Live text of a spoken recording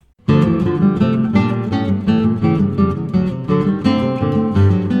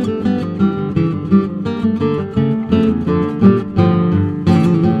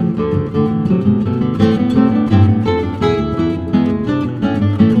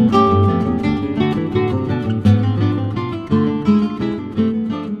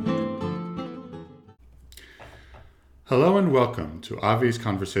to Avi's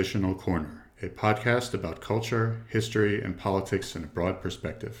Conversational Corner, a podcast about culture, history, and politics in a broad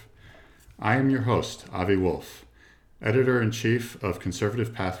perspective. I am your host, Avi Wolf, Editor-in-Chief of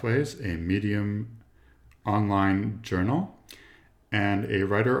Conservative Pathways, a Medium online journal, and a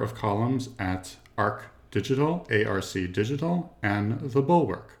writer of columns at ARC Digital, ARC Digital, and The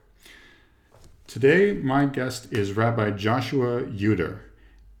Bulwark. Today, my guest is Rabbi Joshua Yuter,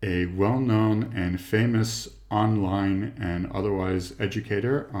 a well-known and famous online and otherwise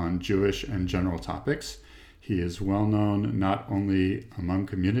educator on Jewish and general topics. He is well-known not only among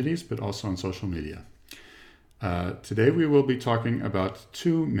communities, but also on social media. Today, we will be talking about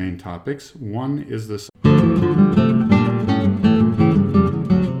two main topics. One is the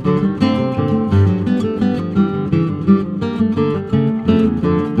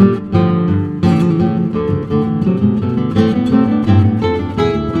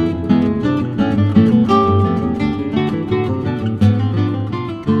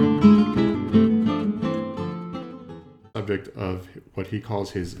subject of what he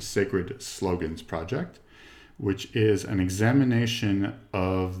calls his Sacred Slogans project, which is an examination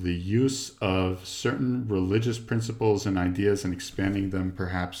of the use of certain religious principles and ideas and expanding them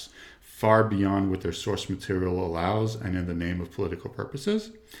perhaps far beyond what their source material allows and in the name of political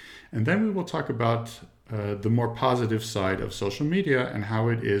purposes. And then we will talk about the more positive side of social media and how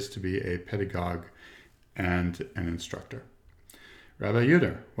it is to be a pedagogue and an instructor. Rabbi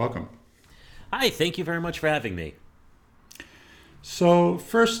Yuter, welcome. Hi, thank you very much for having me. So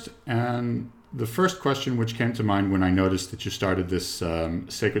first, and the first question which came to mind when I noticed that you started this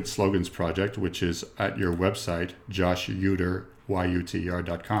Sacred Slogans project, which is at your website,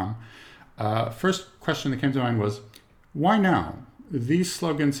 joshuyuter.com. First question that came to mind was, why now? These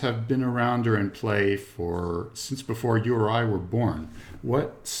slogans have been around or in play since before you or I were born.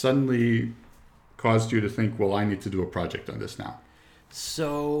 What suddenly caused you to think, well, I need to do a project on this now?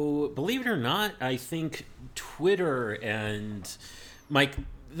 So, believe it or not, I think Twitter and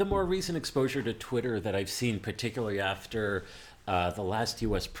the more recent exposure to Twitter that I've seen, particularly after the last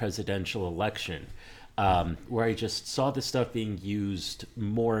U.S. presidential election, where I just saw this stuff being used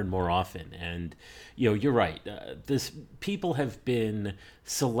more and more often. And, you're right. People have been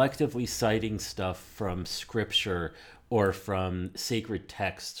selectively citing stuff from scripture or from sacred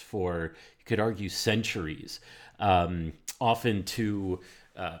texts for, you could argue, centuries. Often to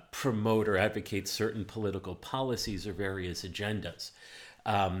promote or advocate certain political policies or various agendas.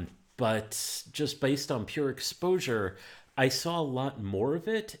 But just based on pure exposure, I saw a lot more of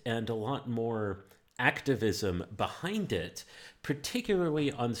it and a lot more activism behind it,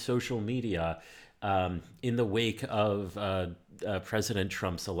 particularly on social media in the wake of President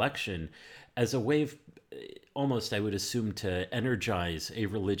Trump's election, as a way of almost, I would assume, to energize a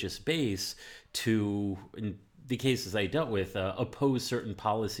religious base to, in the cases I dealt with, oppose certain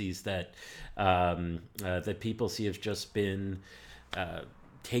policies that people see have just been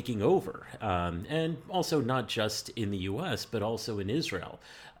taking over, and also not just in the U.S. but also in Israel.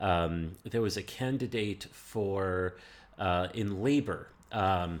 There was a candidate in Labor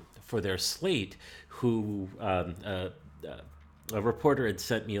for their slate who. A reporter had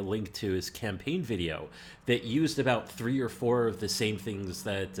sent me a link to his campaign video that used about 3 or 4 of the same things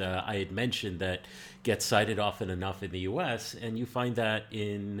that I had mentioned that get cited often enough in the U.S., and you find that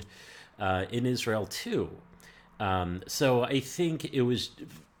in Israel too. So I think it was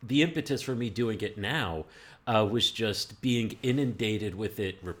the impetus for me doing it now was just being inundated with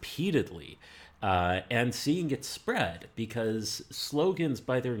it repeatedly and seeing it spread, because slogans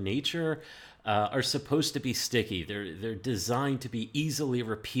by their nature are supposed to be sticky. They're designed to be easily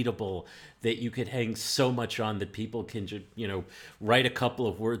repeatable, that you could hang so much on that people can just, write a couple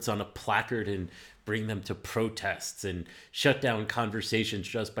of words on a placard and bring them to protests and shut down conversations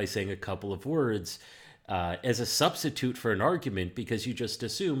just by saying a couple of words as a substitute for an argument, because you just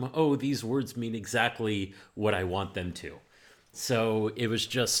assume, oh, these words mean exactly what I want them to. So it was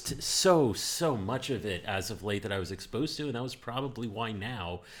just so much of it as of late that I was exposed to, and that was probably why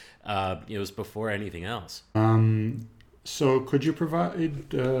now. It was before anything else. So could you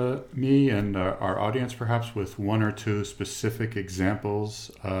provide me and our audience perhaps with 1 or 2 specific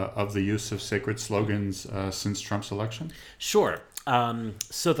examples of the use of sacred slogans since Trump's election? Sure.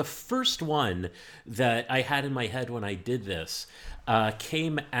 So the first one that I had in my head when I did this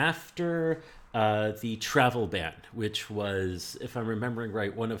came after the travel ban, which was, if I'm remembering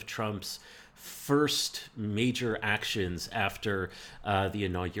right, one of Trump's first major actions after the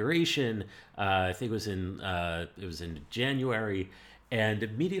inauguration. I think it was in January, and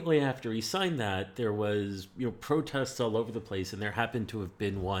immediately after he signed that, there was protests all over the place, and there happened to have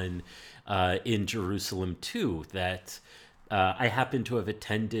been one in Jerusalem too that I happened to have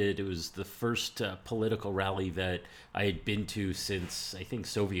attended. It was the first political rally that I had been to since, I think,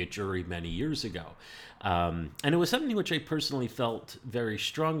 Soviet Jewry many years ago. And it was something which I personally felt very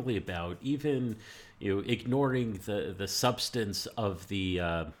strongly about, even ignoring the substance of the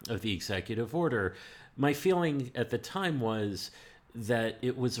executive order. My feeling at the time was that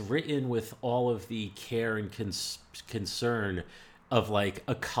it was written with all of the care and concern of like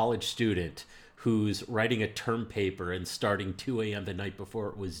a college student who's writing a term paper and starting 2 a.m. the night before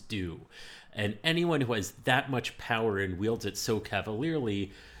it was due. And anyone who has that much power and wields it so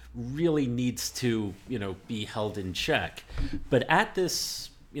cavalierly really needs to, be held in check. But at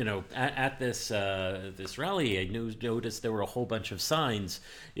this, this rally, I noticed there were a whole bunch of signs,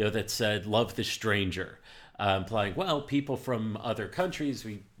 that said "Love the stranger," implying, well, people from other countries,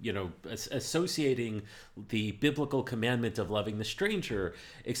 associating the biblical commandment of loving the stranger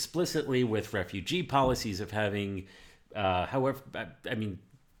explicitly with refugee policies of having,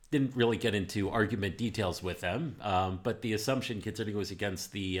 didn't really get into argument details with them, but the assumption, considering it was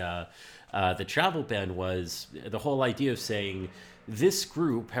against the travel ban, was the whole idea of saying this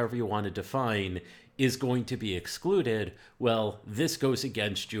group, however you want to define, is going to be excluded. Well, this goes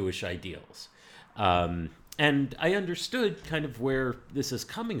against Jewish ideals. And I understood kind of where this is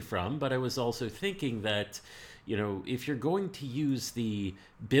coming from, but I was also thinking that, if you're going to use the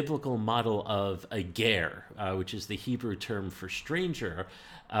biblical model of a ger, which is the Hebrew term for stranger,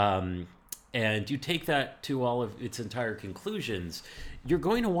 and you take that to all of its entire conclusions, you're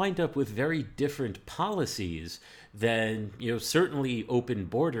going to wind up with very different policies than, certainly open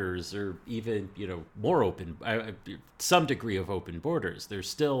borders, or even, more open, some degree of open borders. There's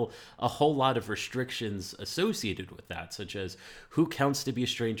still a whole lot of restrictions associated with that, such as who counts to be a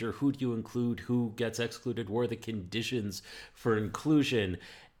stranger, who do you include, who gets excluded, what are the conditions for inclusion.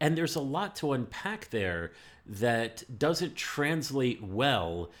 And there's a lot to unpack there that doesn't translate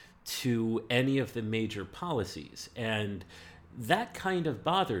well to any of the major policies. And that kind of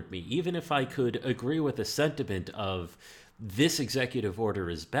bothered me, even if I could agree with the sentiment of this executive order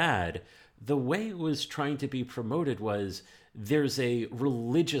is bad. The way it was trying to be promoted was there's a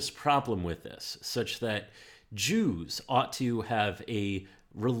religious problem with this, such that Jews ought to have a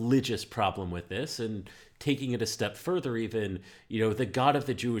religious problem with this. And taking it a step further, even, the God of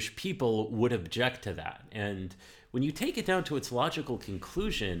the Jewish people would object to that. And when you take it down to its logical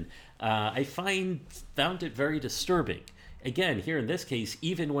conclusion, I found it very disturbing. Again, here in this case,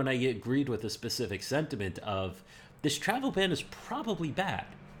 even when I agreed with the specific sentiment of this travel ban is probably bad.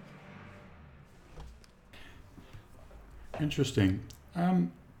 Interesting.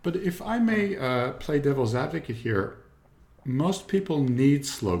 But if I may play devil's advocate here, most people need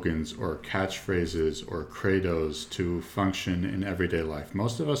slogans or catchphrases or credos to function in everyday life.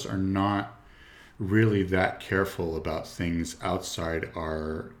 Most of us are not really that careful about things outside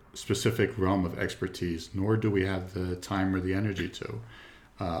our specific realm of expertise, nor do we have the time or the energy to.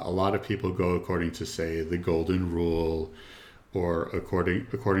 A lot of people go according to, say, the golden rule, or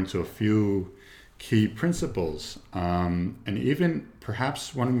according to a few key principles. And even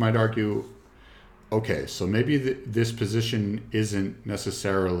perhaps one might argue, okay, so maybe this position isn't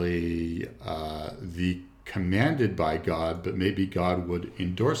necessarily the commanded by God, but maybe God would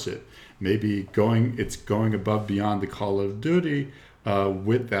endorse it. Maybe it's going above beyond the call of duty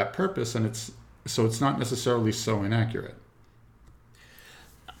with that purpose, and it's not necessarily so inaccurate.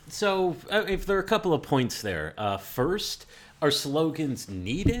 So if there are a couple of points there. First, are slogans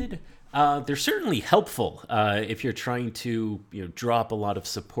needed? They're certainly helpful if you're trying to draw up a lot of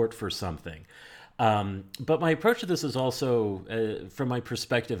support for something. But my approach to this is also from my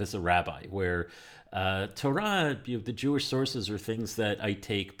perspective as a rabbi, where Torah, the Jewish sources, are things that I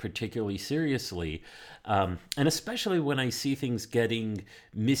take particularly seriously, and especially when I see things getting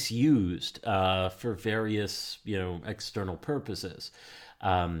misused for various external purposes.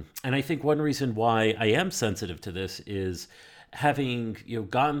 And I think one reason why I am sensitive to this is having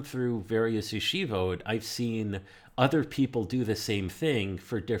gone through various yeshivot, I've seen other people do the same thing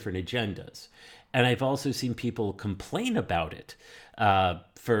for different agendas. And I've also seen people complain about it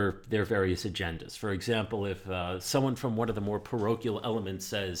for their various agendas. For example, if someone from one of the more parochial elements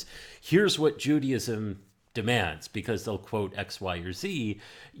says, here's what Judaism demands, because they'll quote X, Y, or Z,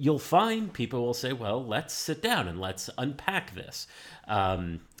 you'll find people will say, well, let's sit down and let's unpack this.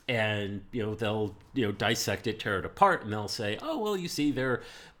 And they'll dissect it, tear it apart, and they'll say, oh, well, you see, there are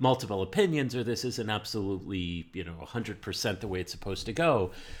multiple opinions, or this isn't absolutely 100% the way it's supposed to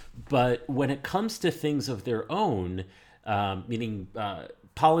go. But when it comes to things of their own, meaning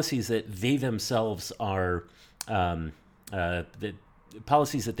policies that they themselves are the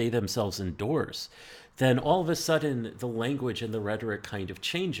policies that they themselves endorse, then all of a sudden the language and the rhetoric kind of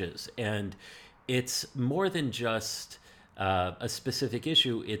changes. And it's more than just a specific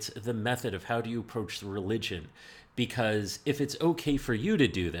issue, it's the method of how do you approach the religion. Because if it's okay for you to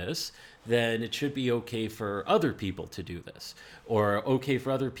do this, then it should be okay for other people to do this, or okay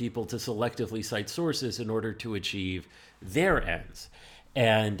for other people to selectively cite sources in order to achieve their ends.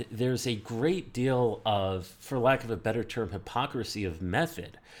 And there's a great deal of, for lack of a better term, hypocrisy of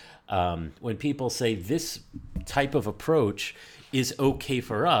method. When people say this type of approach is okay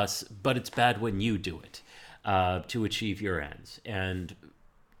for us, but it's bad when you do it to achieve your ends. And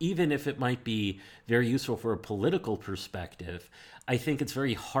even if it might be very useful for a political perspective, I think it's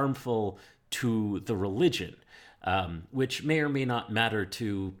very harmful to the religion, which may or may not matter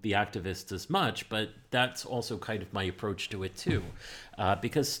to the activists as much, but that's also kind of my approach to it too.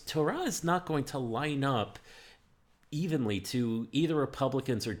 Because Torah is not going to line up evenly to either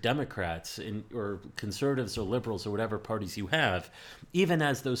Republicans or Democrats, or conservatives or liberals or whatever parties you have, even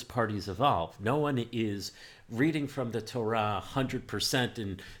as those parties evolve. No one is reading from the Torah 100%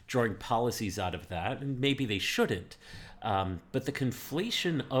 and drawing policies out of that, and maybe they shouldn't. But the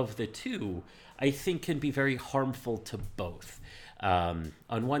conflation of the two, I think, can be very harmful to both. On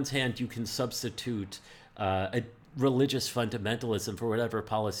one hand, you can substitute a religious fundamentalism for whatever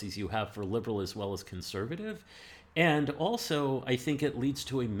policies you have for liberal as well as conservative. And also, I think it leads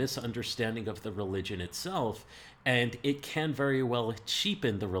to a misunderstanding of the religion itself, and it can very well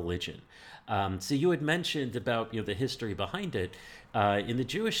cheapen the religion. So you had mentioned about the history behind it. In the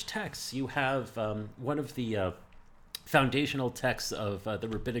Jewish texts, you have one of the foundational texts of the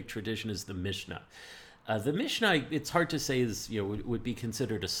rabbinic tradition is the Mishnah. The Mishnah, it's hard to say is would be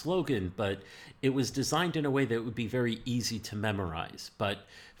considered a slogan, but it was designed in a way that would be very easy to memorize. But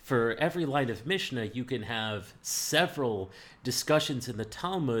for every line of Mishnah, you can have several discussions in the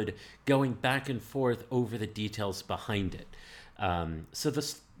Talmud going back and forth over the details behind it. So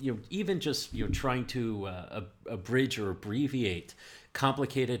this, even just trying to abridge or abbreviate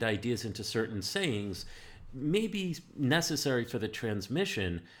complicated ideas into certain sayings may be necessary for the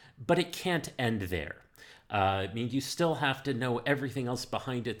transmission, but it can't end there. I mean, you still have to know everything else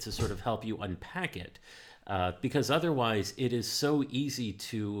behind it to sort of help you unpack it. Because otherwise it is so easy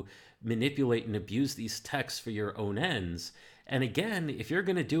to manipulate and abuse these texts for your own ends. And again, if you're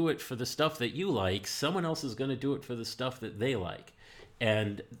going to do it for the stuff that you like, someone else is going to do it for the stuff that they like.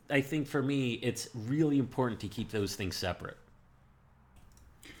 And I think for me, it's really important to keep those things separate.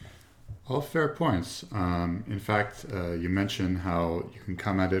 All fair points. In fact, you mentioned how you can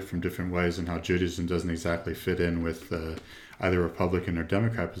come at it from different ways and how Judaism doesn't exactly fit in with either Republican or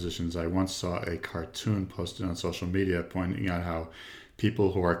Democrat positions. I once saw a cartoon posted on social media pointing out how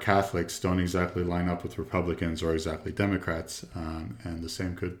people who are Catholics don't exactly line up with Republicans or exactly Democrats, and the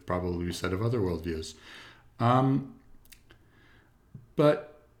same could probably be said of other worldviews.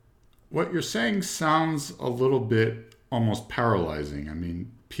 But what you're saying sounds a little bit almost paralyzing. I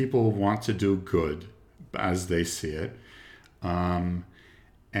mean, people want to do good as they see it.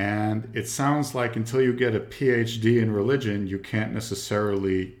 And it sounds like until you get a PhD in religion, you can't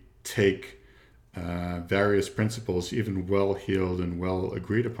necessarily take various principles, even well-heeled and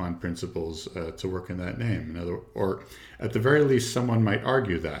well-agreed upon principles, to work in that name. Or at the very least, someone might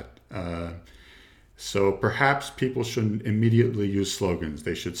argue that. So perhaps people shouldn't immediately use slogans.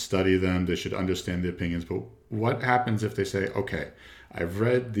 They should study them. They should understand the opinions. But what happens if they say, okay, I've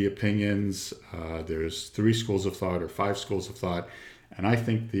read the opinions, there's 3 schools of thought or 5 schools of thought, and I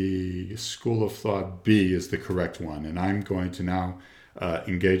think the school of thought B is the correct one, and I'm going to now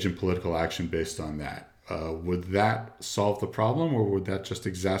engage in political action based on that. Would that solve the problem, or would that just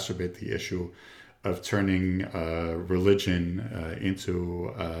exacerbate the issue of turning religion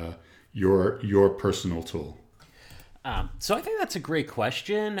into your personal tool? So I think that's a great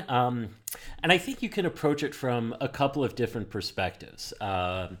question. And I think you can approach it from a couple of different perspectives.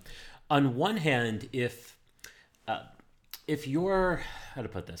 On one hand, if you're, how to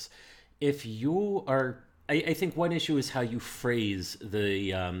put this, if you are, I think one issue is how you phrase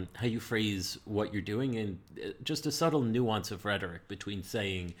what you're doing, and just a subtle nuance of rhetoric between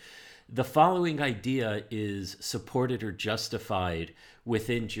saying the following idea is supported or justified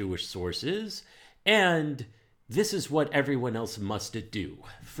within Jewish sources, and this is what everyone else must do.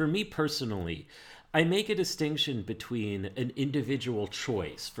 For me personally, I make a distinction between an individual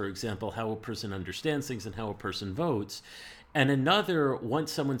choice, for example, how a person understands things and how a person votes, And another,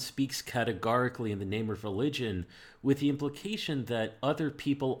 once someone speaks categorically in the name of religion with the implication that other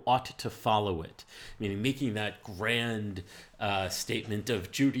people ought to follow it, meaning making that grand statement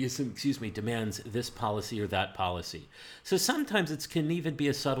of Judaism, demands this policy or that policy. So sometimes it can even be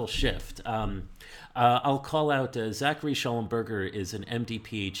a subtle shift. I'll call out Zachary Schellenberger is an MD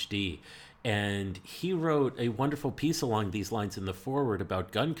PhD, and he wrote a wonderful piece along these lines in the foreword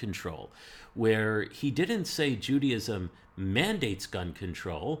about gun control, where he didn't say Judaism mandates gun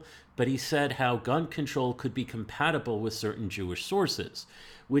control, but he said how gun control could be compatible with certain Jewish sources,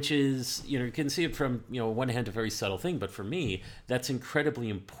 which is, you can see it from, one hand, a very subtle thing, but for me, that's incredibly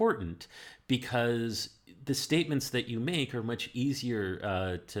important because the statements that you make are much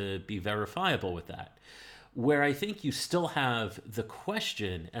easier to be verifiable with that. Where I think you still have the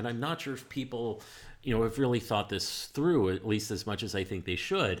question, and I'm not sure if people, have really thought this through, at least as much as I think they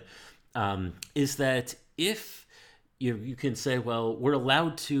should, is that if you can say, well, we're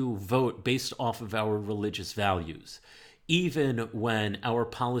allowed to vote based off of our religious values, even when our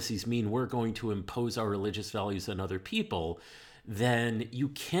policies mean we're going to impose our religious values on other people, then you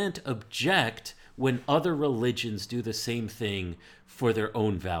can't object when other religions do the same thing for their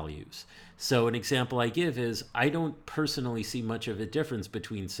own values. So an example I give is I don't personally see much of a difference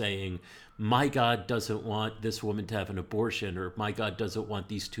between saying, my God doesn't want this woman to have an abortion, or my God doesn't want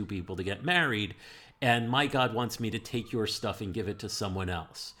these two people to get married, and my God wants me to take your stuff and give it to someone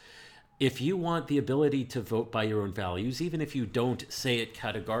else. If you want the ability to vote by your own values, even if you don't say it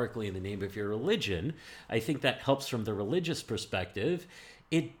categorically in the name of your religion, I think that helps from the religious perspective.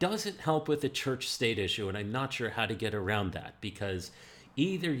 It doesn't help with the church-state issue, and I'm not sure how to get around that, because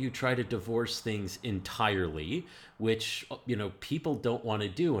either you try to divorce things entirely, which people don't want to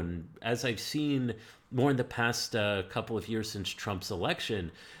do, and as I've seen more in the past couple of years since Trump's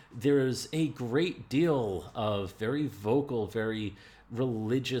election, there's a great deal of very vocal, very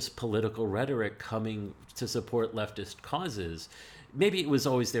religious political rhetoric coming to support leftist causes. Maybe it was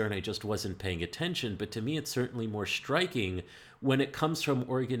always there and I just wasn't paying attention, but to me it's certainly more striking when it comes from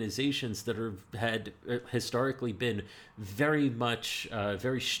organizations that had historically been very much,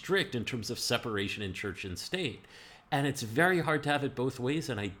 very strict in terms of separation in church and state. And it's very hard to have it both ways,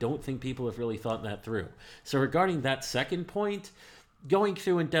 and I don't think people have really thought that through. So regarding that second point, going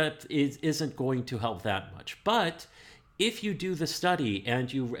through in depth isn't going to help that much. But if you do the study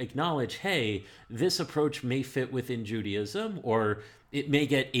and you acknowledge, hey, this approach may fit within Judaism, or it may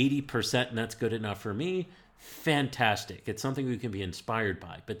get 80% and that's good enough for me, fantastic. It's something we can be inspired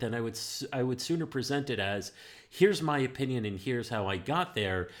by. But then I would sooner present it as, here's my opinion and here's how I got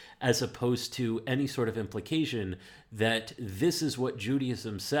there, as opposed to any sort of implication that this is what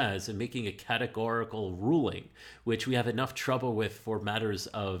Judaism says and making a categorical ruling, which we have enough trouble with for matters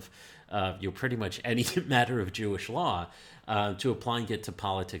of pretty much any matter of Jewish law, to applying it to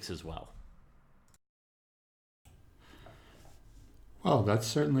politics as well. Well, that's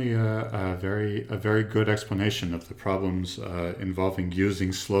certainly a very good explanation of the problems involving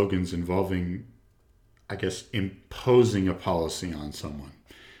using slogans, involving, I guess, imposing a policy on someone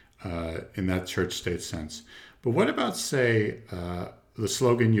in that church-state sense. But what about, say, the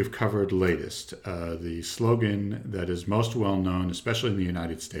slogan you've covered latest, the slogan that is most well known, especially in the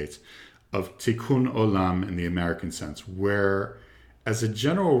United States, of Tikkun Olam in the American sense, where, as a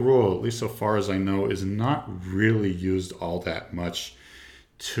general rule, at least so far as I know, is not really used all that much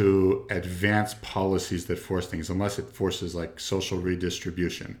to advance policies that force things, unless it forces like social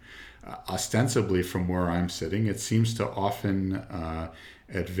redistribution. Ostensibly, from where I'm sitting, it seems to often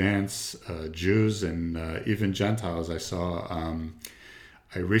advance Jews and even Gentiles.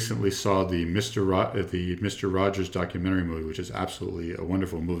 I recently saw the Mr. Rogers documentary movie, which is absolutely a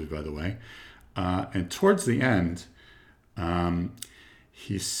wonderful movie, by the way. And towards the end,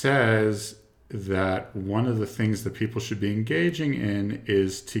 he says that one of the things that people should be engaging in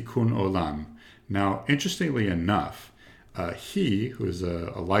is tikkun olam. Now, interestingly enough, he, who is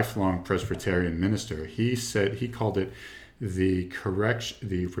a lifelong Presbyterian minister, he called it the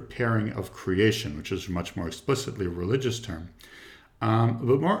repairing of creation, which is a much more explicitly religious term.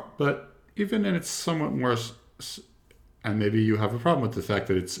 But even in its somewhat more, and maybe you have a problem with the fact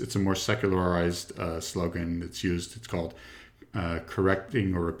that it's a more secularized slogan that's used. It's called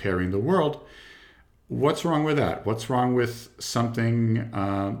correcting or repairing the world. What's wrong with that? What's wrong with something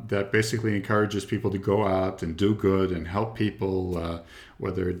that basically encourages people to go out and do good and help people,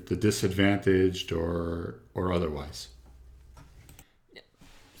 whether the disadvantaged or otherwise?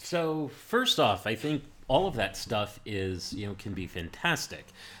 So first off, I think all of that stuff is, can be fantastic.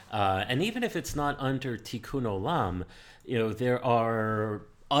 And even if it's not under Tikkun Olam, there are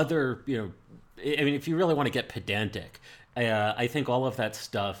other, if you really want to get pedantic, I think all of that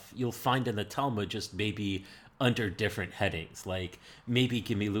stuff you'll find in the Talmud, just maybe under different headings, like maybe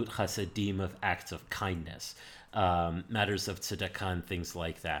gemilut chasadim, of acts of kindness, matters of tzedakah, and things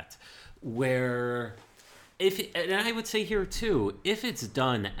like that. Where, and I would say here too, if it's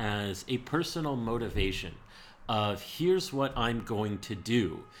done as a personal motivation of here's what I'm going to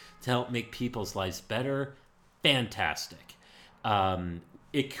do to help make people's lives better, fantastic.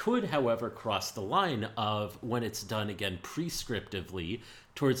 It could, however, cross the line of when it's done again prescriptively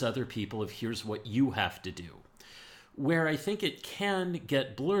towards other people of here's what you have to do. Where I think it can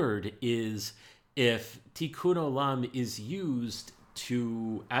get blurred is if tikkun olam is used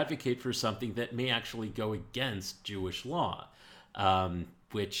to advocate for something that may actually go against Jewish law,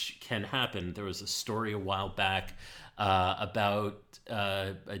 which can happen. There was a story a while back about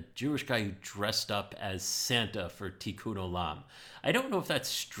a Jewish guy who dressed up as Santa for tikkun olam. I don't know if that's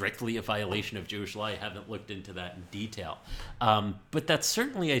strictly a violation of Jewish law. I haven't looked into that in detail. But that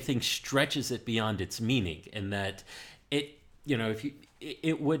certainly, I think, stretches it beyond its meaning, in that it, if you,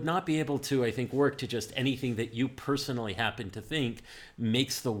 it would not be able to, I think, work to just anything that you personally happen to think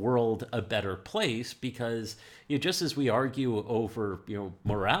makes the world a better place, because just as we argue over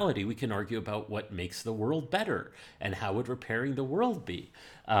morality, we can argue about what makes the world better and how would repairing the world be.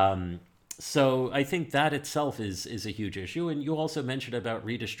 So I think that itself is a huge issue. And you also mentioned about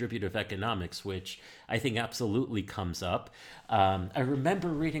redistributive economics, which I think absolutely comes up. I remember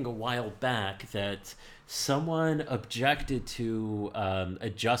reading a while back that someone objected to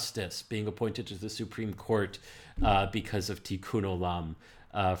a justice being appointed to the Supreme Court because of tikkun olam,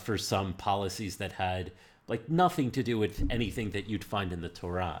 for some policies that had nothing to do with anything that you'd find in the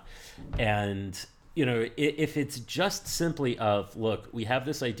Torah. And if it's just simply of, look, we have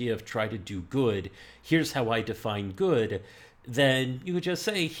this idea of try to do good, here's how I define good, then you would just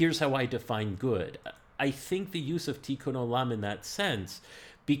say, here's how I define good. I think the use of tikkun olam in that sense,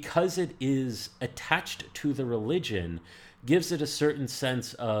 because it is attached to the religion, gives it a certain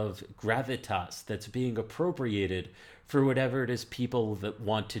sense of gravitas that's being appropriated for whatever it is people that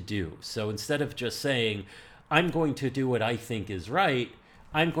want to do. So instead of just saying, I'm going to do what I think is right,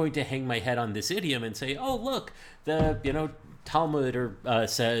 I'm going to hang my head on this idiom and say, oh, look, the, Talmud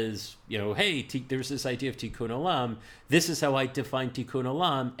says, hey, there's this idea of tikkun olam. This is how I define tikkun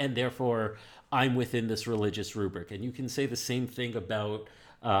olam, and therefore I'm within this religious rubric. And you can say the same thing about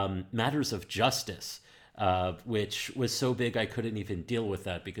matters of justice, which was so big I couldn't even deal with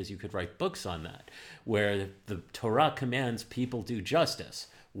that, because you could write books on that, where the Torah commands people do justice.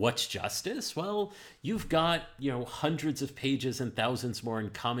 What's justice? Well, you've got, hundreds of pages and thousands more in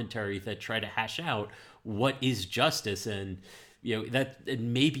commentary that try to hash out what is justice. And,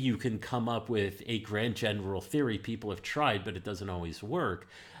 and maybe you can come up with a grand general theory. People have tried, but it doesn't always work.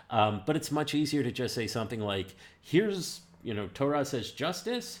 But it's much easier to just say something like, here's, Torah says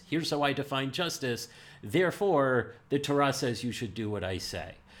justice. Here's how I define justice. Therefore, the Torah says you should do what I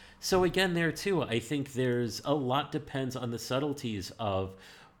say. So again, there too, I think there's a lot depends on the subtleties of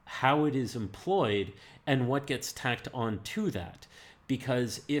how it is employed and what gets tacked on to that.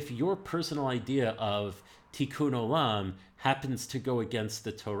 Because if your personal idea of tikkun olam happens to go against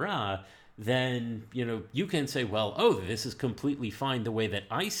the Torah, then, you can say, well, oh, this is completely fine the way that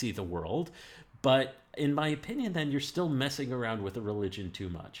I see the world. But in my opinion, then you're still messing around with a religion too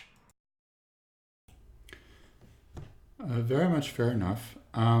much. Very much fair enough.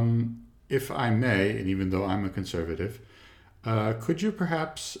 If I may, and even though I'm a conservative, could you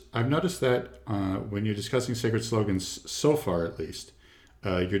perhaps, I've noticed that when you're discussing sacred slogans, so far at least,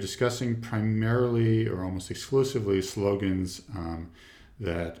 you're discussing primarily or almost exclusively slogans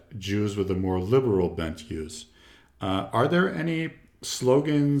that Jews with a more liberal bent use. Are there any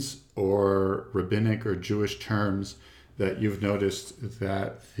slogans or rabbinic or Jewish terms that you've noticed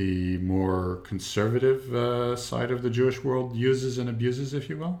that the more conservative side of the Jewish world uses and abuses, if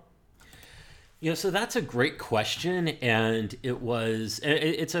you will? So that's a great question, and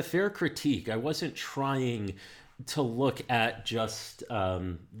it's a fair critique. I wasn't trying to look at just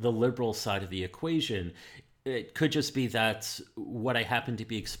the liberal side of the equation. It could just be that's what I happen to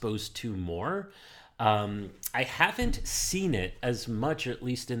be exposed to more. I haven't seen it as much, at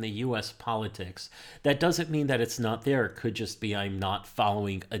least in the U.S. politics. That doesn't mean that it's not there. It could just be I'm not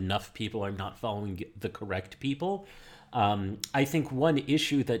following enough people. I'm not following the correct people. I think one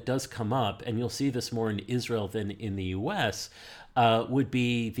issue that does come up, and you'll see this more in Israel than in the U.S., would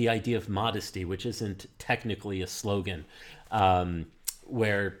be the idea of modesty, which isn't technically a slogan,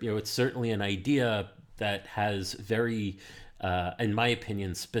 where it's certainly an idea that has very, in my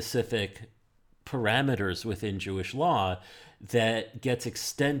opinion, specific parameters within Jewish law that gets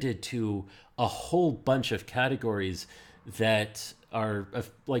extended to a whole bunch of categories that are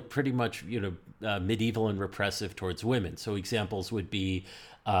like pretty much medieval and repressive towards women. So examples would be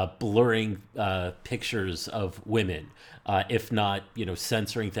blurring pictures of women, if not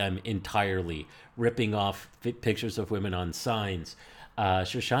censoring them entirely, ripping off pictures of women on signs.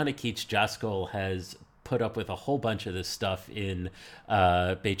 Shoshana Keats Jaskol has put up with a whole bunch of this stuff in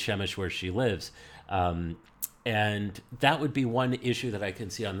Beit Shemesh, where she lives. And that would be one issue that I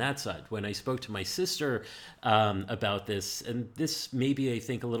can see on that side. When I spoke to my sister about this, and this maybe I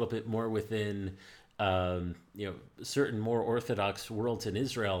think a little bit more within certain more orthodox worlds in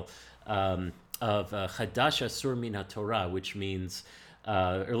Israel, of Chadash Asur Min HaTorah, which means,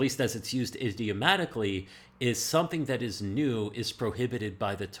 or at least as it's used idiomatically, is something that is new is prohibited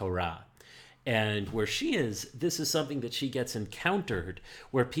by the Torah. And where she is, this is something that she gets encountered,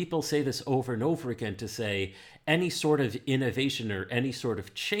 where people say this over and over again to say any sort of innovation or any sort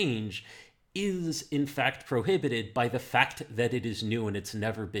of change is in fact prohibited by the fact that it is new and it's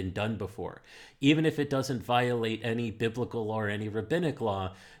never been done before. Even if it doesn't violate any biblical or any rabbinic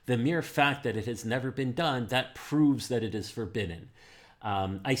law, the mere fact that it has never been done, that proves that it is forbidden.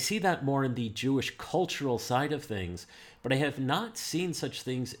 I see that more in the Jewish cultural side of things, but I have not seen such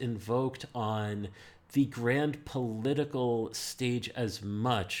things invoked on the grand political stage as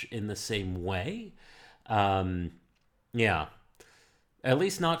much in the same way. Yeah, at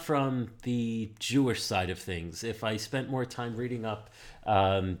least not from the Jewish side of things. If I spent more time reading up,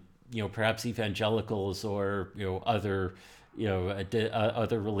 perhaps evangelicals or other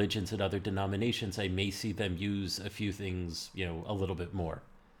other religions and other denominations, I may see them use a few things, a little bit more.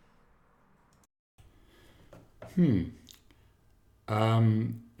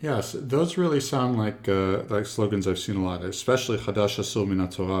 Yes, those really sound like slogans I've seen a lot, especially Chadash Asur Min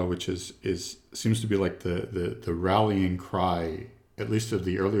HaTorah, which seems to be like the rallying cry, at least of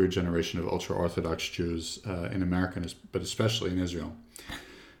the earlier generation of ultra-Orthodox Jews in America, but especially in Israel.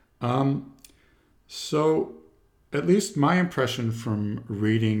 So at least my impression from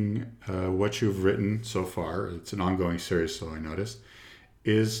reading what you've written so far, it's an ongoing series, so I noticed,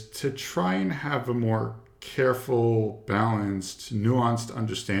 is to try and have a more careful, balanced, nuanced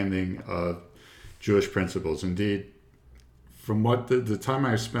understanding of Jewish principles. Indeed, from what the time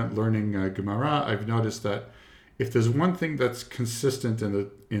I've spent learning Gemara, I've noticed that if there's one thing that's consistent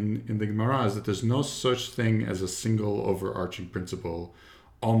in the Gemara, is that there's no such thing as a single overarching principle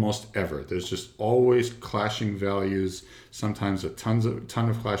almost ever. There's just always clashing values, sometimes a ton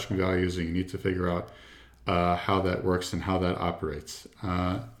of clashing values, and you need to figure out how that works and how that operates.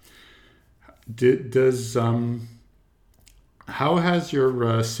 How has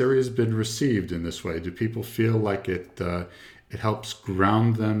your series been received in this way? Do people feel like it helps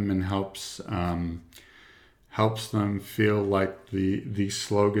ground them and helps them feel like the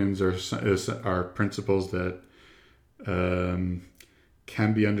slogans are principles that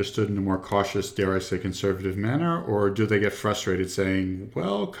can be understood in a more cautious, dare I say, conservative manner? Or do they get frustrated saying,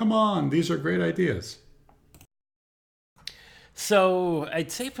 well, come on, these are great ideas? So I'd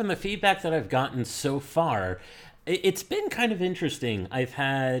say from the feedback that I've gotten so far, it's been kind of interesting. I've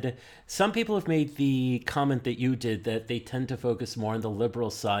had some people have made the comment that you did, that they tend to focus more on the liberal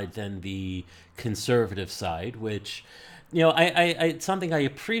side than the conservative side, which, it's something I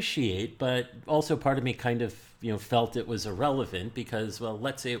appreciate, but also part of me kind of, felt it was irrelevant because, well,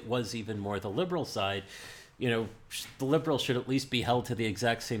 let's say it was even more the liberal side, the liberal should at least be held to the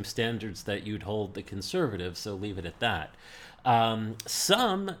exact same standards that you'd hold the conservative, so leave it at that.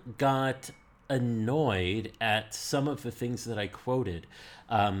 Some got annoyed at some of the things that I quoted.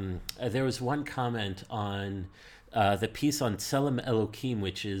 There was one comment on the piece on Tselem Elokim,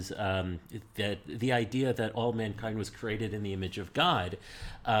 which is that the idea that all mankind was created in the image of God.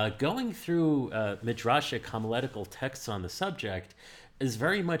 Going through midrashic homiletical texts on the subject is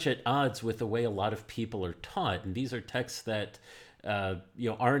very much at odds with the way a lot of people are taught, and these are texts that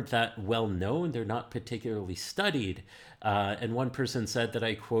aren't that well known. They're not particularly studied. And one person said that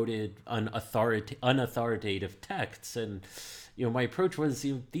I quoted unauthoritative texts, and my approach was,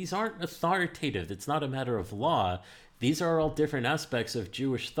 these aren't authoritative. It's not a matter of law. These are all different aspects of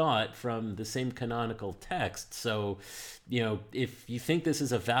Jewish thought from the same canonical text. So, if you think this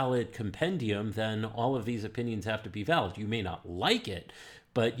is a valid compendium, then all of these opinions have to be valid. You may not like it,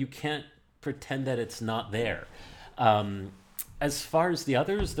 but you can't pretend that it's not there. As far as the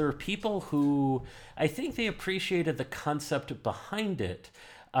others, there are people who I think they appreciated the concept behind it.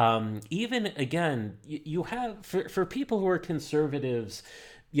 Even, again, you have, for people who are conservatives,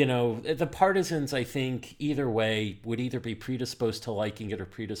 the partisans, I think, either way would either be predisposed to liking it or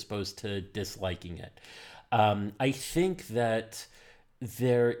predisposed to disliking it. I think that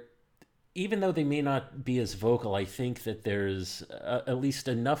even though they may not be as vocal, I think that there's at least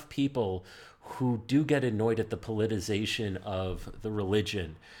enough people who do get annoyed at the politicization of the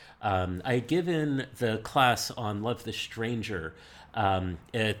religion. I had given the class on Love the Stranger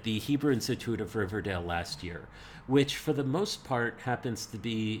at the Hebrew Institute of Riverdale last year, which for the most part happens to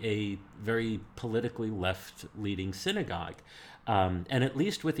be a very politically left-leaning synagogue. And at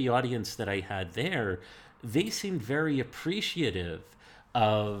least with the audience that I had there, they seemed very appreciative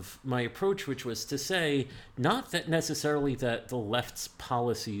of my approach, which was to say, not that necessarily that the left's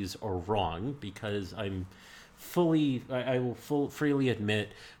policies are wrong, because I will freely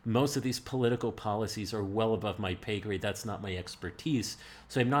admit most of these political policies are well above my pay grade. That's not my expertise.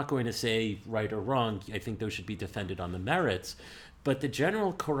 So I'm not going to say right or wrong. I think those should be defended on the merits. But the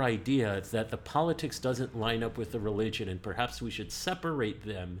general core idea that the politics doesn't line up with the religion and perhaps we should separate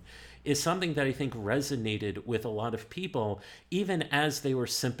them is something that I think resonated with a lot of people, even as they were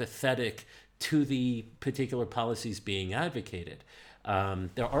sympathetic to the particular policies being advocated.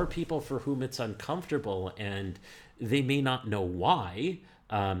 There are people for whom it's uncomfortable and they may not know why.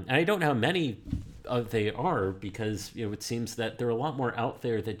 And I don't know how many they are, because it seems that there are a lot more out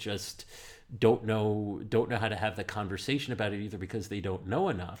there that just don't know how to have the conversation about it, either because they don't know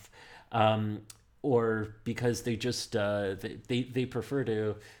enough, or because they just they prefer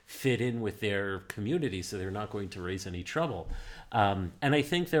to fit in with their community, so they're not going to raise any trouble. And I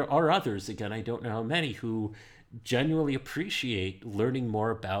think there are others, again, I don't know how many, who genuinely appreciate learning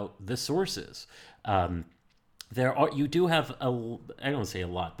more about the sources. You do have I don't say a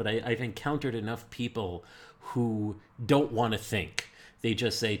lot, but I've encountered enough people who don't want to think. They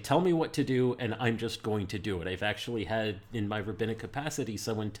just say, tell me what to do, and I'm just going to do it. I've actually had, in my rabbinic capacity,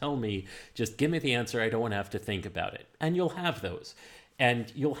 someone tell me, just give me the answer, I don't want to have to think about it. And you'll have those.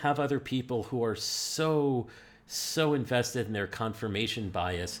 And you'll have other people who are so invested in their confirmation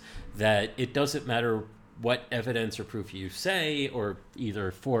bias that it doesn't matter what evidence or proof you say, or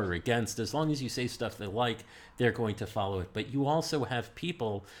either for or against, as long as you say stuff they like, they're going to follow it. But you also have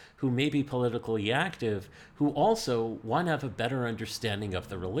people who may be politically active who also want to have a better understanding of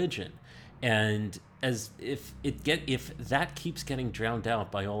the religion. And as if that keeps getting drowned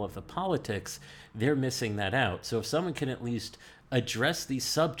out by all of the politics, they're missing that out. So if someone can at least address these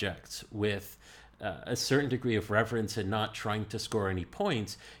subjects with a certain degree of reverence and not trying to score any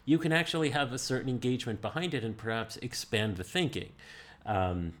points, you can actually have a certain engagement behind it and perhaps expand the thinking.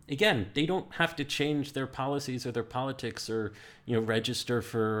 Again, they don't have to change their policies or their politics or register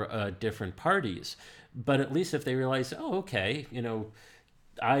for different parties, but at least if they realize, oh, okay,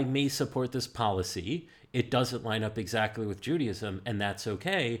 I may support this policy, it doesn't line up exactly with Judaism, and that's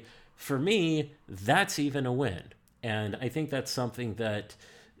okay. For me, that's even a win. And I think that's something that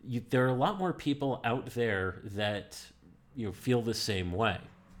there are a lot more people out there that feel the same way.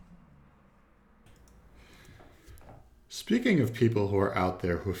 Speaking of people who are out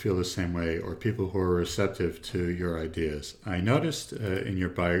there who feel the same way, or people who are receptive to your ideas, I noticed in your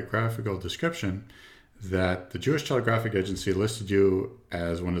biographical description that the Jewish Telegraphic Agency listed you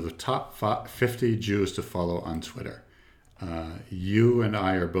as one of the top 50 Jews to follow on Twitter. You and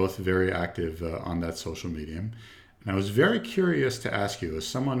I are both very active on that social medium. And I was very curious to ask you, as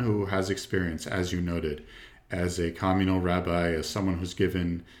someone who has experience, as you noted, as a communal rabbi, as someone who's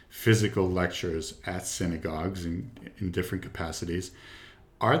given physical lectures at synagogues in different capacities,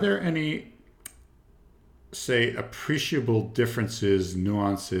 are there any, say, appreciable differences,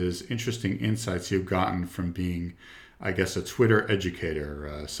 nuances, interesting insights you've gotten from being, I guess, a Twitter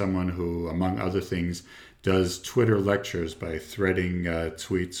educator, someone who, among other things, does Twitter lectures by threading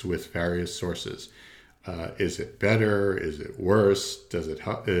tweets with various sources? Is it better? Is it worse? Does it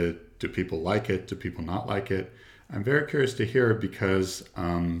help? Do people like it? Do people not like it? I'm very curious to hear, because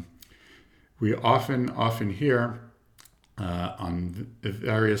we often hear on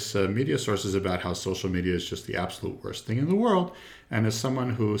various media sources about how social media is just the absolute worst thing in the world. And as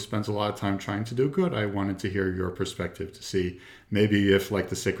someone who spends a lot of time trying to do good, I wanted to hear your perspective to see maybe if, like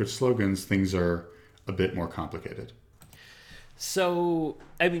the sacred slogans, things are a bit more complicated. So,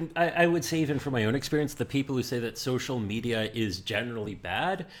 I mean, I would say, even from my own experience, the people who say that social media is generally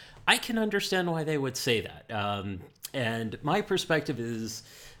bad, I can understand why they would say that. And my perspective is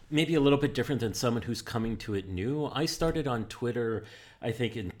maybe a little bit different than someone who's coming to it new. I started on Twitter, I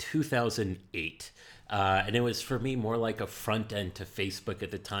think, in 2008. And it was, for me, more like a front end to Facebook at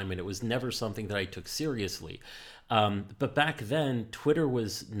the time, and it was never something that I took seriously. But back then, Twitter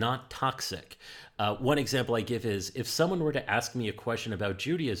was not toxic. One example I give is if someone were to ask me a question about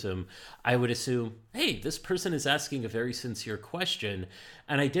Judaism, I would assume, hey, this person is asking a very sincere question,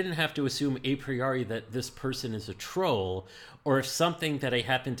 and I didn't have to assume a priori that this person is a troll, or if something that I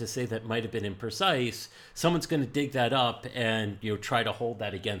happen to say that might have been imprecise, someone's going to dig that up and try to hold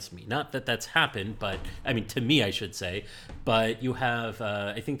that against me. Not that that's happened, but I mean, to me, I should say. But you have,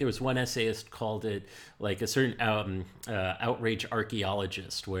 I think there was one essayist called it like a certain outrage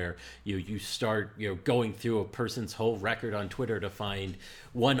archaeologist, where you start going through a person's whole record on Twitter to find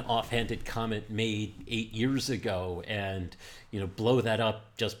one offhanded comment made 8 years ago and blow that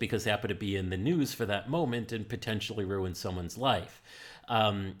up just because they happen to be in the news for that moment and potentially ruin someone's life.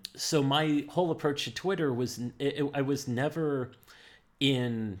 So my whole approach to Twitter was I was never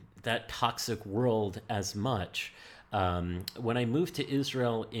in that toxic world as much. When I moved to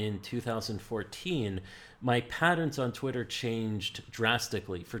Israel in 2014, my patterns on Twitter changed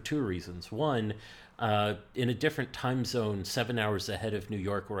drastically for two reasons. One, in a different time zone, 7 hours ahead of New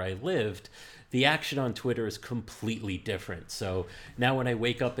York where I lived, the action on Twitter is completely different. So now when I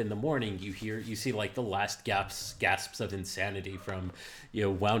wake up in the morning, you see like the last gasps of insanity from,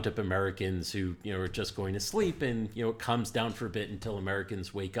 wound up Americans who, are just going to sleep, and, it calms down for a bit until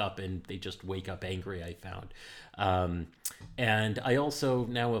Americans wake up, and they just wake up angry, I found. And I also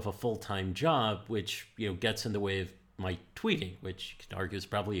now have a full-time job, which, gets in the way of my tweeting, which you can argue is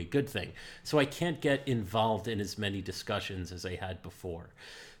probably a good thing. So I can't get involved in as many discussions as I had before.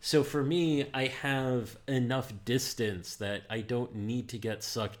 So for me, I have enough distance that I don't need to get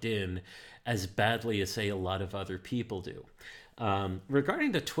sucked in as badly as, say, a lot of other people do.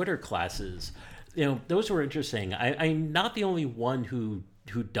 Regarding the Twitter classes, those were interesting. I'm not the only one who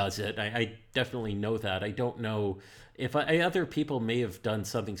does it. I definitely know that. I don't know if other people may have done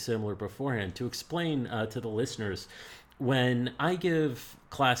something similar beforehand. To explain to the listeners, when I give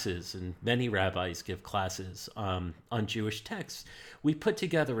classes, and many rabbis give classes on Jewish texts, we put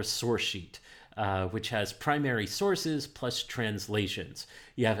together a source sheet, which has primary sources plus translations.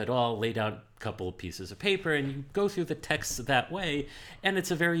 You have it all laid out, a couple of pieces of paper, and you go through the texts that way, and it's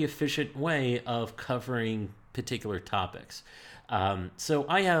a very efficient way of covering particular topics. So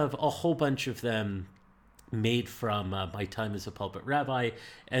I have a whole bunch of them made from my time as a pulpit rabbi,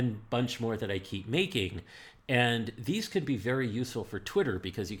 and a bunch more that I keep making. And these could be very useful for Twitter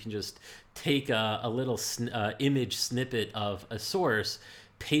because you can just take a little image snippet of a source,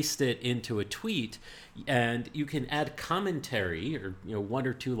 paste it into a tweet, and you can add commentary, or one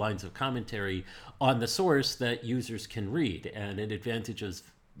or two lines of commentary on the source that users can read. And an advantage of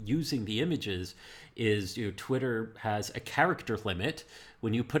using the images is Twitter has a character limit.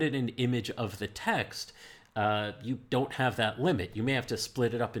 When you put it in image of the text, you don't have that limit. You may have to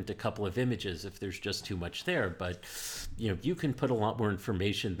split it up into a couple of images if there's just too much there, but you can put a lot more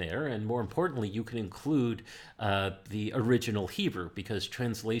information there, and more importantly, you can include the original Hebrew, because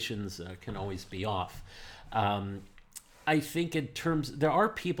translations can always be off. I think there are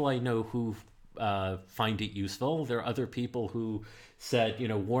people I know who find it useful. There are other people who said,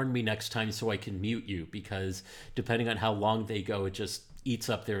 warn me next time so I can mute you, because depending on how long they go, it just eats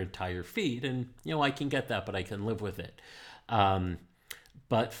up their entire feed. And, I can get that, but I can live with it.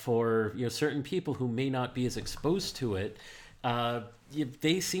 But for, certain people who may not be as exposed to it,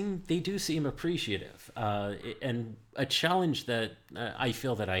 they do seem appreciative. And a challenge that I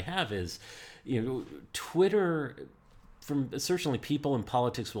feel that I have is, Twitter, from certainly people in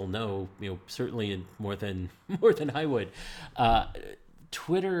politics will know, certainly more than I would.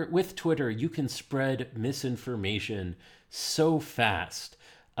 Twitter, you can spread misinformation so fast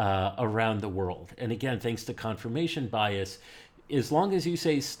around the world. And again, thanks to confirmation bias, as long as you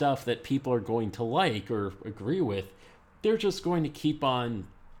say stuff that people are going to like or agree with, they're just going to keep on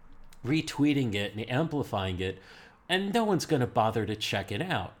retweeting it and amplifying it, and no one's going to bother to check it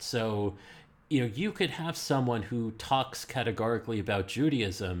out. So, you could have someone who talks categorically about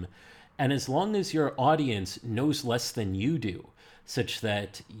Judaism, and as long as your audience knows less than you do, such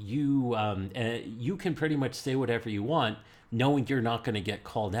that you can pretty much say whatever you want, knowing you're not going to get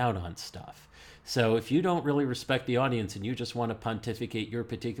called out on stuff. So if you don't really respect the audience and you just want to pontificate your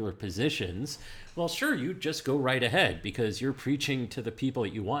particular positions, well, sure, you just go right ahead, because you're preaching to the people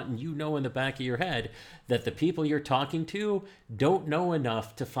that you want, and in the back of your head that the people you're talking to don't know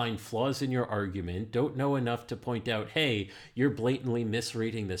enough to find flaws in your argument, don't know enough to point out, hey, you're blatantly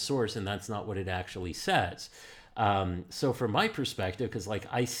misreading the source and that's not what it actually says. So from my perspective, because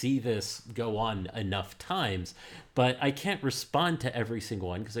I see this go on enough times, but I can't respond to every single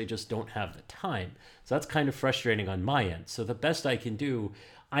one because I just don't have the time. So that's kind of frustrating on my end. So the best I can do,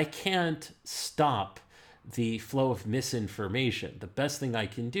 I can't stop the flow of misinformation. The best thing I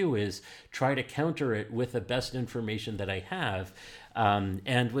can do is try to counter it with the best information that I have.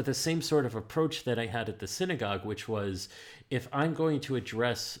 And with the same sort of approach that I had at the synagogue, which was, if I'm going to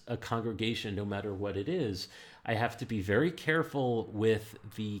address a congregation, no matter what it is, I have to be very careful with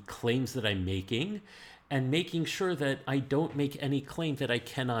the claims that I'm making, and making sure that I don't make any claim that I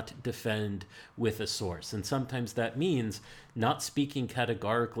cannot defend with a source. And sometimes that means not speaking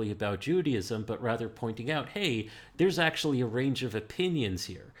categorically about Judaism, but rather pointing out, hey, there's actually a range of opinions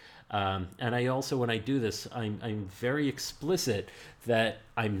here. And I also, when I do this, I'm very explicit that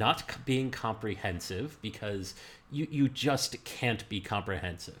I'm not being comprehensive, because you just can't be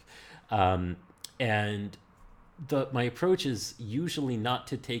comprehensive. And my approach is usually not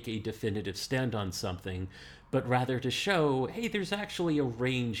to take a definitive stand on something, but rather to show, hey, there's actually a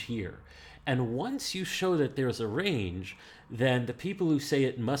range here. And once you show that there's a range, then the people who say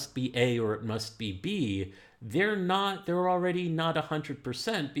it must be A or it must be B, they're already not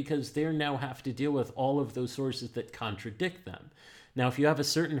 100%, because they now have to deal with all of those sources that contradict them. Now, if you have a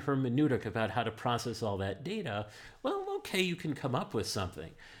certain hermeneutic about how to process all that data, well, okay, you can come up with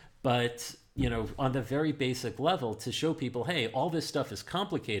something. But on the very basic level, to show people, hey, all this stuff is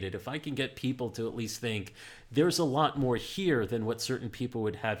complicated, if I can get people to at least think there's a lot more here than what certain people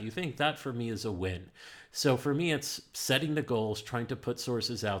would have you think, that for me is a win. So for me, it's setting the goals, trying to put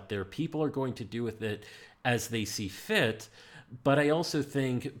sources out there. People are going to do with it as they see fit. But I also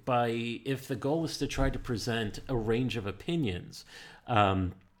think if the goal is to try to present a range of opinions,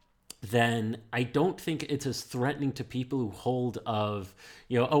 then I don't think it's as threatening to people who hold of,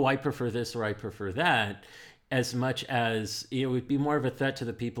 I prefer this or I prefer that, as much as it would be more of a threat to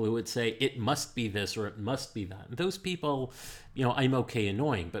the people who would say it must be this or it must be that. And those people, I'm okay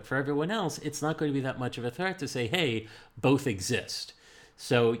annoying. But for everyone else, it's not going to be that much of a threat to say, hey, both exist.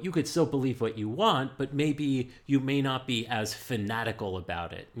 So you could still believe what you want, but maybe you may not be as fanatical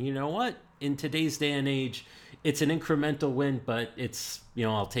about it. And you know what? In today's day and age, it's an incremental win, but it's,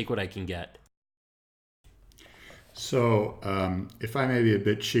 I'll take what I can get. So if I may be a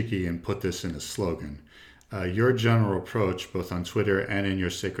bit cheeky and put this in a slogan, your general approach, both on Twitter and in your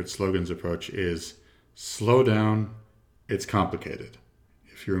Sacred Slogans approach, is slow down, it's complicated.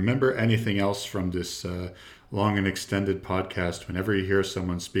 If you remember anything else from this long and extended podcast, whenever you hear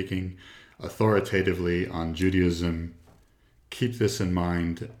someone speaking authoritatively on Judaism, keep this in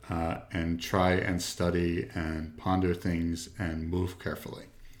mind and try and study and ponder things and move carefully.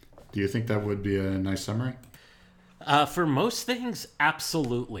 Do you think that would be a nice summary? For most things,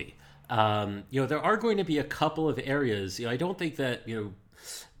 absolutely. There are going to be a couple of areas. I don't think that,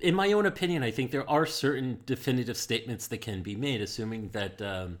 in my own opinion, I think there are certain definitive statements that can be made, assuming that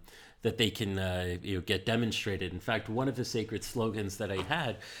they can get demonstrated. In fact, one of the sacred slogans that I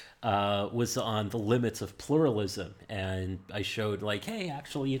had was on the limits of pluralism, and I showed hey,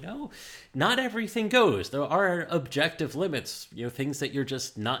 actually, not everything goes. There are objective limits, things that you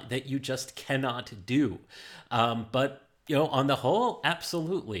just cannot do. But on the whole,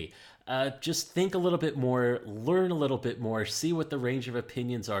 absolutely. Just think a little bit more, learn a little bit more, see what the range of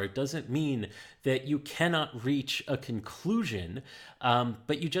opinions are. It doesn't mean that you cannot reach a conclusion,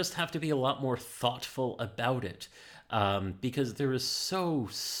 but you just have to be a lot more thoughtful about it, because there is so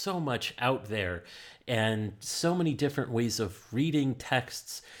much out there, and so many different ways of reading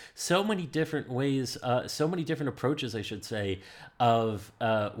texts, so many different ways, so many different approaches, I should say, of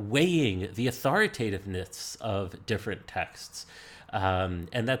weighing the authoritativeness of different texts.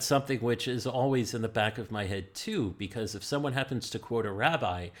 And that's something which is always in the back of my head too, because if someone happens to quote a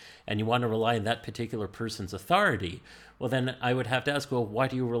rabbi and you want to rely on that particular person's authority, well, then I would have to ask, well, why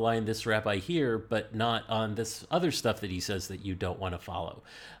do you rely on this rabbi here, but not on this other stuff that he says that you don't want to follow?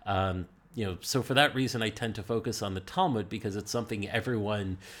 So for that reason, I tend to focus on the Talmud, because it's something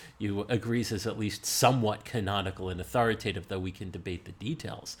everyone agrees is at least somewhat canonical and authoritative, though we can debate the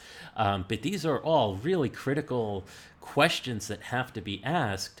details. But these are all really critical questions that have to be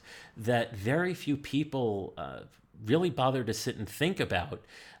asked that very few people really bother to sit and think about,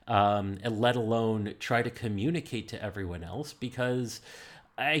 and let alone try to communicate to everyone else, because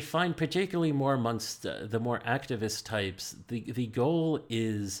I find particularly more amongst the more activist types, the goal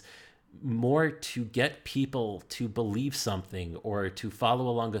is more to get people to believe something or to follow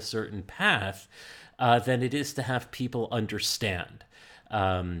along a certain path than it is to have people understand.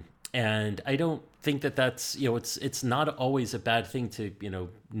 And I don't think that that's, it's not always a bad thing to,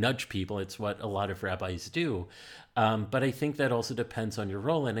 nudge people. It's what a lot of rabbis do. But I think that also depends on your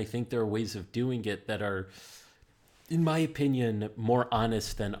role. And I think there are ways of doing it that are, in my opinion, more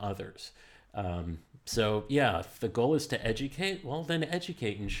honest than others. So yeah, if the goal is to educate, well, then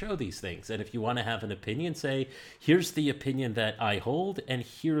educate and show these things. And if you want to have an opinion, say, here's the opinion that I hold, and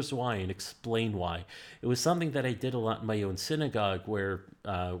here's why, and explain why. It was something that I did a lot in my own synagogue, where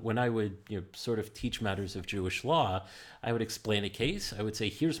when I would sort of teach matters of Jewish law, I would explain a case. I would say,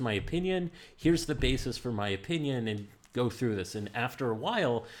 here's my opinion, here's the basis for my opinion, and go through this. And after a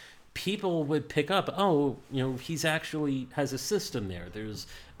while, people would pick up, oh, he's actually has a system there. There's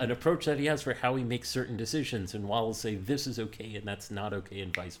an approach that he has for how he makes certain decisions, and while he'll say this is okay and that's not okay,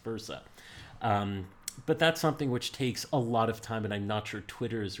 and vice versa. But that's something which takes a lot of time, and I'm not sure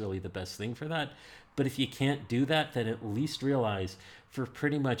Twitter is really the best thing for that. But if you can't do that, then at least realize for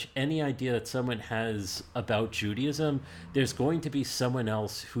pretty much any idea that someone has about Judaism, there's going to be someone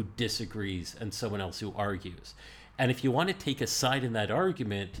else who disagrees and someone else who argues. And if you want to take a side in that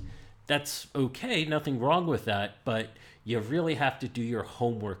argument, that's okay, nothing wrong with that, but you really have to do your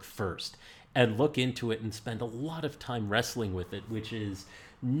homework first and look into it and spend a lot of time wrestling with it, which is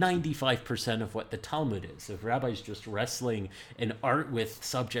 95% of what the Talmud is. If rabbis just wrestling and art with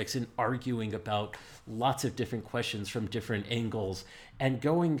subjects and arguing about lots of different questions from different angles and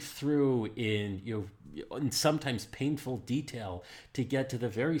going through in sometimes painful detail to get to the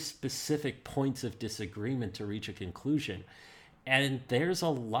very specific points of disagreement to reach a conclusion. And there's a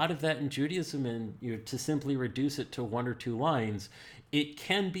lot of that in Judaism, and to simply reduce it to one or two lines, it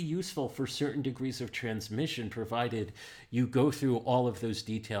can be useful for certain degrees of transmission, provided you go through all of those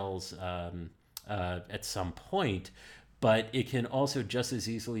details at some point. But it can also just as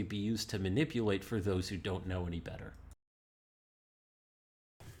easily be used to manipulate for those who don't know any better.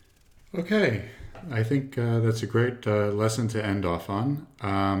 Okay, I think that's a great lesson to end off on.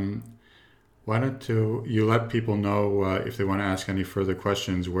 Why don't you let people know if they want to ask any further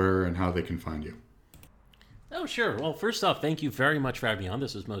questions, where and how they can find you? Oh, sure. Well, first off, thank you very much for having me on.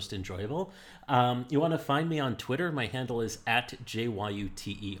 This was most enjoyable. You want to find me on Twitter. My handle is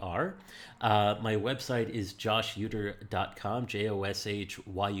 @JYUTER. My website is joshyuter.com,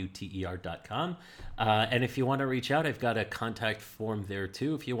 JOSHYUTER.com. And if you want to reach out, I've got a contact form there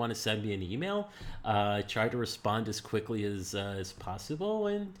too. If you want to send me an email, I try to respond as quickly as possible.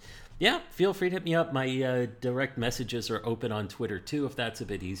 And yeah, feel free to hit me up. My direct messages are open on Twitter too, if that's a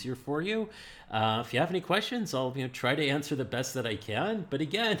bit easier for you. If you have any questions, I'll try to answer the best that I can. But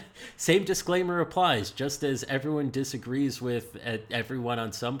again, same disclaimer applies. Just as everyone disagrees with everyone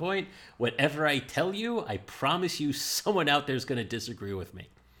on some point, whatever I tell you, I promise you someone out there is going to disagree with me.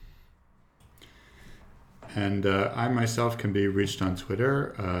 And I myself can be reached on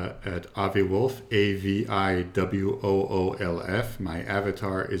Twitter at Avi Wolf, AVIWOOLF. My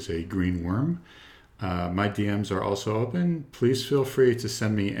avatar is a green worm. My DMs are also open. Please feel free to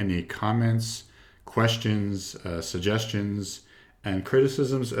send me any comments, questions, suggestions, and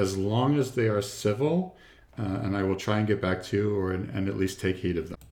criticisms, as long as they are civil, and I will try and get back to you and at least take heed of them.